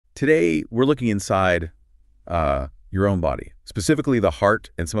Today, we're looking inside your own body, specifically the heart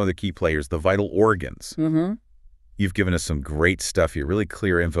and some other key players, the vital organs. Mm-hmm. You've given us some great stuff here, really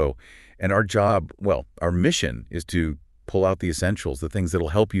clear info. And our job, well, our mission is to pull out the essentials, the things that'll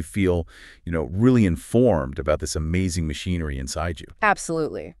help you feel, really informed about this amazing machinery inside you.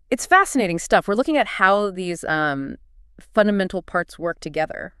 Absolutely. It's fascinating stuff. We're looking at how these fundamental parts work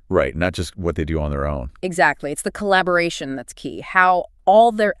together. Right, not just what they do on their own. Exactly. It's the collaboration that's key, how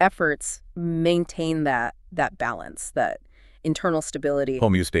all their efforts maintain that balance, that internal stability.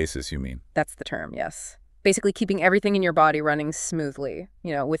 Homeostasis, you mean? That's the term, yes. Basically keeping everything in your body running smoothly,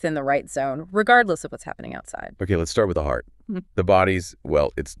 within the right zone, regardless of what's happening outside. Okay, let's start with the heart. The body's,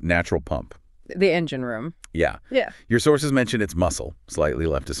 well, its natural pump. The engine room. Yeah. Yeah. Your sources mention it's muscle, slightly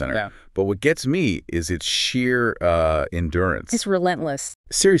left to center. Yeah. But what gets me is its sheer endurance. It's relentless.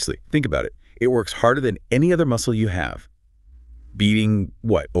 Seriously, think about it. It works harder than any other muscle you have. Beating,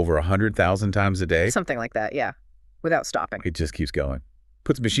 over 100,000 times a day? Something like that, yeah. Without stopping. It just keeps going.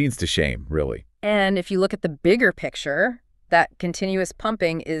 Puts machines to shame, really. And if you look at the bigger picture, that continuous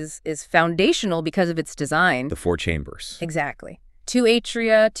pumping is foundational because of its design. The 4 chambers. Exactly. 2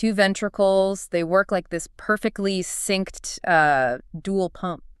 atria, 2 ventricles. They work like this perfectly synced dual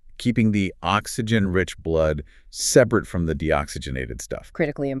pump. Keeping the oxygen-rich blood separate from the deoxygenated stuff.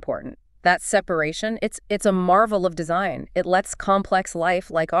 Critically important. That separation, it's a marvel of design. It lets complex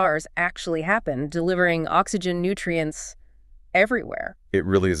life like ours actually happen, delivering oxygen nutrients everywhere. It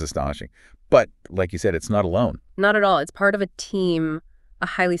really is astonishing. But, like you said, it's not alone. Not at all. It's part of a team, a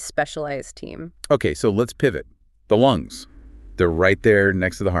highly specialized team. Okay, so let's pivot. The lungs. They're right there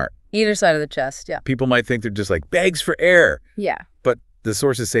next to the heart. Either side of the chest, yeah. People might think they're just like bags for air. Yeah. But the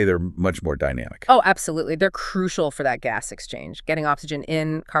sources say they're much more dynamic. Oh, absolutely. They're crucial for that gas exchange. Getting oxygen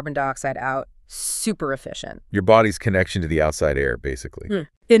in, carbon dioxide out, super efficient. Your body's connection to the outside air, basically.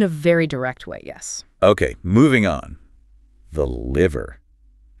 In a very direct way, yes. Okay, moving on. The liver.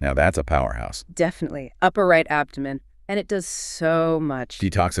 Now that's a powerhouse. Definitely. Upper right abdomen. And it does so much.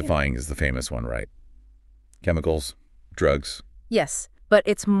 Detoxifying is the famous one, right? Chemicals, drugs. Yes, but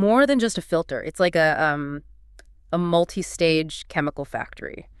it's more than just a filter. It's like a multi-stage chemical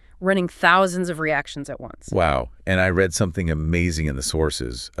factory running thousands of reactions at once. Wow. And I read something amazing in the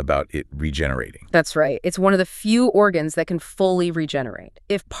sources about it regenerating. That's right. It's one of the few organs that can fully regenerate.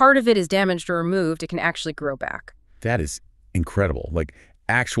 If part of it is damaged or removed, it can actually grow back. That is incredible. Like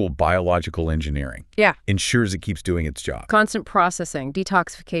actual biological engineering. Yeah. Ensures it keeps doing its job. Constant processing,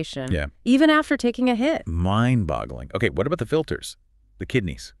 detoxification. Yeah. Even after taking a hit. Mind-boggling. Okay, what about the filters? The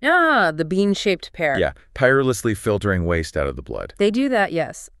kidneys. Ah, the bean-shaped pair. Yeah, tirelessly filtering waste out of the blood. They do that,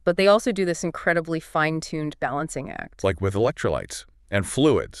 yes. But they also do this incredibly fine-tuned balancing act. Like with electrolytes and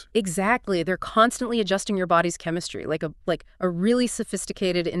fluids. Exactly. They're constantly adjusting your body's chemistry, like a really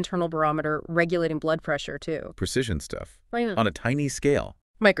sophisticated internal barometer regulating blood pressure, too. Precision stuff. Yeah. On a tiny scale.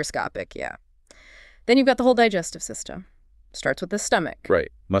 Microscopic, yeah. Then you've got the whole digestive system. Starts with the stomach. Right.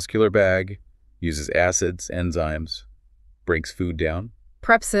 Muscular bag, uses acids, enzymes, breaks food down.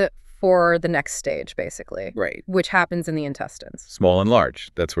 Preps it for the next stage, basically. Right. Which happens in the intestines. Small and large.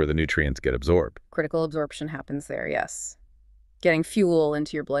 That's where the nutrients get absorbed. Critical absorption happens there, yes. Getting fuel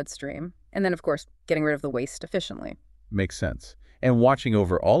into your bloodstream. And then, of course, getting rid of the waste efficiently. Makes sense. And watching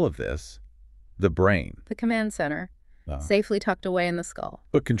over all of this, the brain. The command center. Safely tucked away in the skull.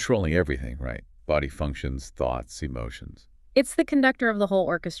 But controlling everything, right? Body functions, thoughts, emotions. It's the conductor of the whole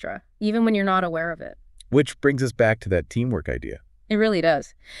orchestra, even when you're not aware of it. Which brings us back to that teamwork idea. It really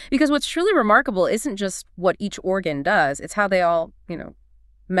does. Because what's truly remarkable isn't just what each organ does, it's how they all,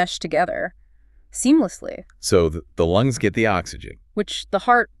 mesh together seamlessly. So the lungs get the oxygen. Which the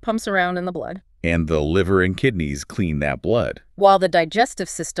heart pumps around in the blood. And the liver and kidneys clean that blood. While the digestive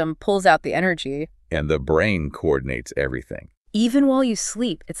system pulls out the energy. And the brain coordinates everything. Even while you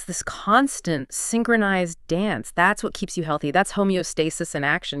sleep, it's this constant synchronized dance. That's what keeps you healthy. That's homeostasis in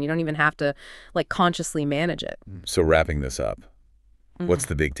action. You don't even have to, consciously manage it. So wrapping this up, what's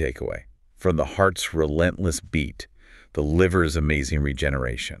the big takeaway? From the heart's relentless beat, the liver's amazing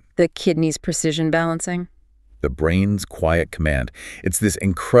regeneration. The kidney's precision balancing. The brain's quiet command. It's this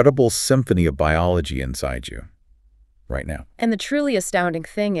incredible symphony of biology inside you right now. And the truly astounding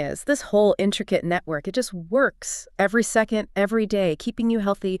thing is this whole intricate network, it just works every second, every day, keeping you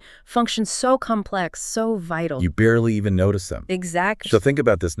healthy, functions so complex, so vital. You barely even notice them. Exactly. So think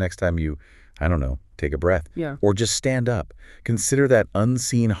about this next time you, take a breath. Yeah. Or just stand up. Consider that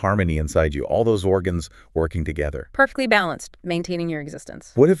unseen harmony inside you, all those organs working together. Perfectly balanced, maintaining your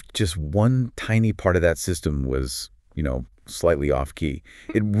existence. What if just one tiny part of that system was slightly off key.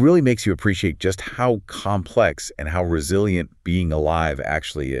 It really makes you appreciate just how complex and how resilient being alive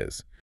actually is.